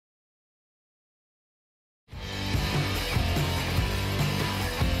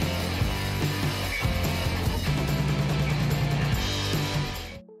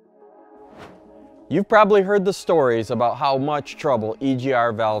You've probably heard the stories about how much trouble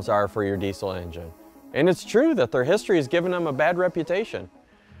EGR valves are for your diesel engine. And it's true that their history has given them a bad reputation.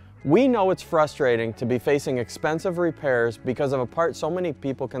 We know it's frustrating to be facing expensive repairs because of a part so many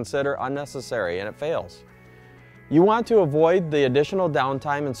people consider unnecessary and it fails. You want to avoid the additional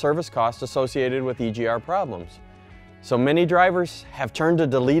downtime and service costs associated with EGR problems. So many drivers have turned to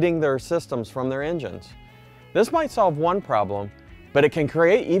deleting their systems from their engines. This might solve one problem, but it can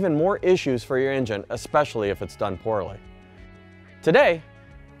create even more issues for your engine, especially if it's done poorly. Today,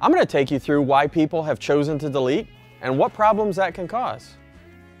 I'm going to take you through why people have chosen to delete and what problems that can cause.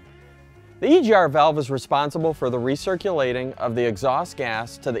 The EGR valve is responsible for the recirculating of the exhaust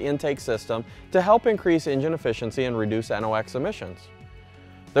gas to the intake system to help increase engine efficiency and reduce NOx emissions.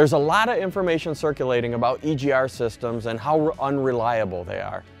 There's a lot of information circulating about EGR systems and how unreliable they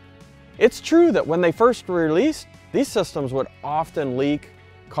are. It's true that when they first were released, these systems would often leak,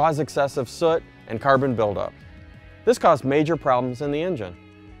 cause excessive soot and carbon buildup. This caused major problems in the engine.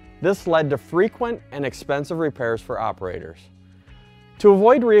 This led to frequent and expensive repairs for operators. To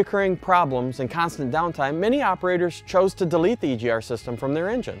avoid recurring problems and constant downtime, many operators chose to delete the EGR system from their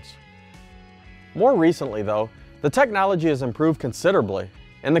engines. More recently though, the technology has improved considerably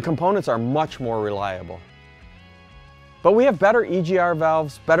and the components are much more reliable. But we have better EGR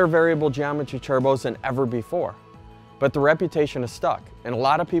valves, better variable geometry turbos than ever before. But the reputation is stuck, and a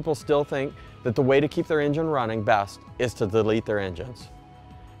lot of people still think that the way to keep their engine running best is to delete their engines.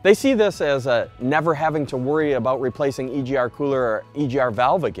 They see this as never having to worry about replacing EGR cooler or EGR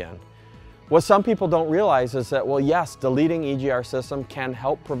valve again. What some people don't realize is that, well, yes, deleting EGR system can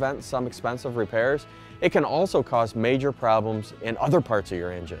help prevent some expensive repairs. It can also cause major problems in other parts of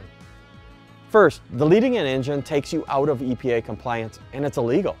your engine. First, deleting an engine takes you out of EPA compliance, and it's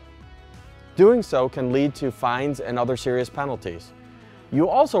illegal. Doing so can lead to fines and other serious penalties. You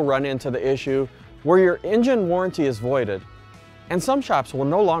also run into the issue where your engine warranty is voided, and some shops will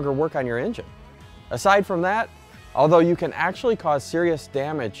no longer work on your engine. Aside from that, although you can actually cause serious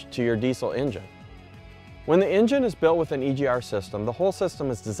damage to your diesel engine. When the engine is built with an EGR system, the whole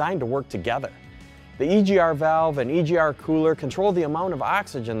system is designed to work together. The EGR valve and EGR cooler control the amount of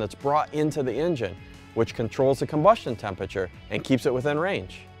oxygen that's brought into the engine, which controls the combustion temperature and keeps it within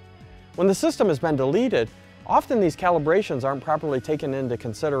range. When the system has been deleted, often these calibrations aren't properly taken into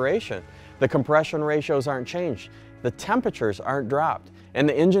consideration. The compression ratios aren't changed, the temperatures aren't dropped, and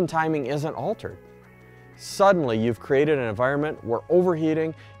the engine timing isn't altered. Suddenly, you've created an environment where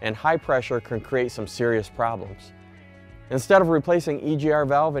overheating and high pressure can create some serious problems. Instead of replacing EGR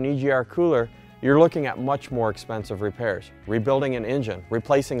valve and EGR cooler, you're looking at much more expensive repairs, rebuilding an engine,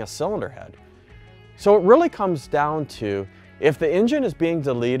 replacing a cylinder head. So it really comes down to, if the engine is being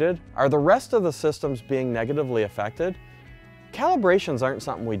deleted, are the rest of the systems being negatively affected? Calibrations aren't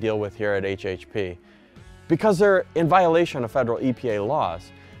something we deal with here at HHP because they're in violation of federal EPA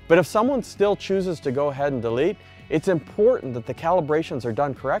laws. But if someone still chooses to go ahead and delete, it's important that the calibrations are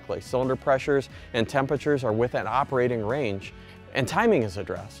done correctly. Cylinder pressures and temperatures are within operating range and timing is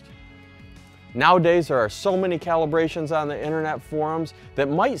addressed. Nowadays, there are so many calibrations on the internet forums that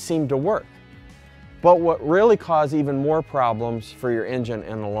might seem to work, but what really cause even more problems for your engine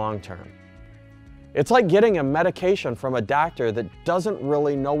in the long term. It's like getting a medication from a doctor that doesn't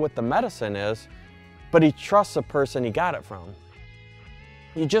really know what the medicine is, but he trusts the person he got it from.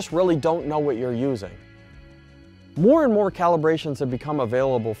 You just really don't know what you're using. More and more calibrations have become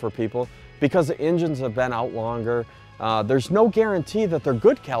available for people because the engines have been out longer. There's no guarantee that they're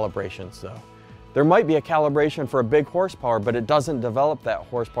good calibrations though. There might be a calibration for a big horsepower, but it doesn't develop that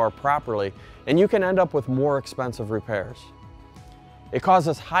horsepower properly, and you can end up with more expensive repairs. It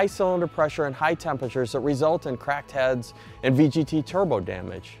causes high cylinder pressure and high temperatures that result in cracked heads and VGT turbo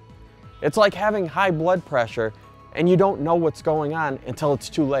damage. It's like having high blood pressure and you don't know what's going on until it's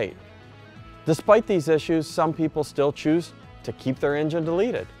too late. Despite these issues, some people still choose to keep their engine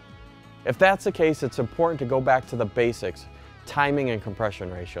deleted. If that's the case, it's important to go back to the basics, timing and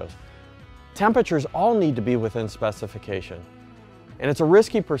compression ratios. Temperatures all need to be within specification. And it's a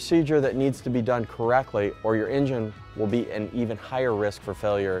risky procedure that needs to be done correctly or your engine will be an even higher risk for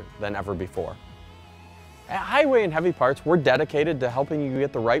failure than ever before. At Highway and Heavy Parts, we're dedicated to helping you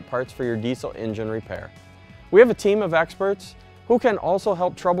get the right parts for your diesel engine repair. We have a team of experts who can also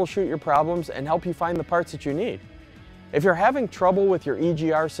help troubleshoot your problems and help you find the parts that you need. If you're having trouble with your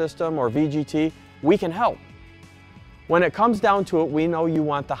EGR system or VGT, we can help. When it comes down to it, we know you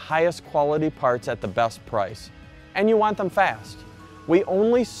want the highest quality parts at the best price, and you want them fast. We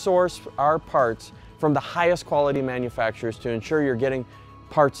only source our parts from the highest quality manufacturers to ensure you're getting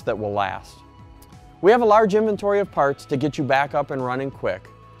parts that will last. We have a large inventory of parts to get you back up and running quick.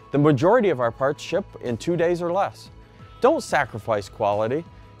 The majority of our parts ship in 2 days or less. Don't sacrifice quality.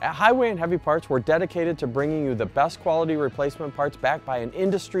 At Highway and Heavy Parts, we're dedicated to bringing you the best quality replacement parts backed by an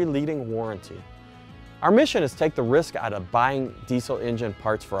industry-leading warranty. Our mission is to take the risk out of buying diesel engine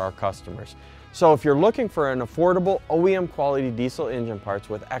parts for our customers. So if you're looking for an affordable OEM quality diesel engine parts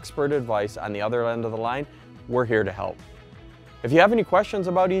with expert advice on the other end of the line, we're here to help. If you have any questions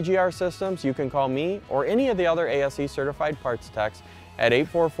about EGR systems, you can call me or any of the other ASE certified parts techs at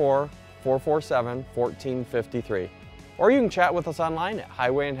 844-447-1453. Or you can chat with us online at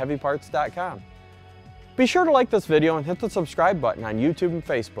highwayandheavyparts.com. Be sure to like this video and hit the subscribe button on YouTube and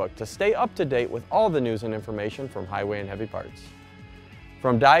Facebook to stay up to date with all the news and information from Highway and Heavy Parts.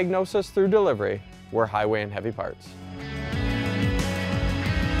 From diagnosis through delivery, we're Highway and Heavy Parts.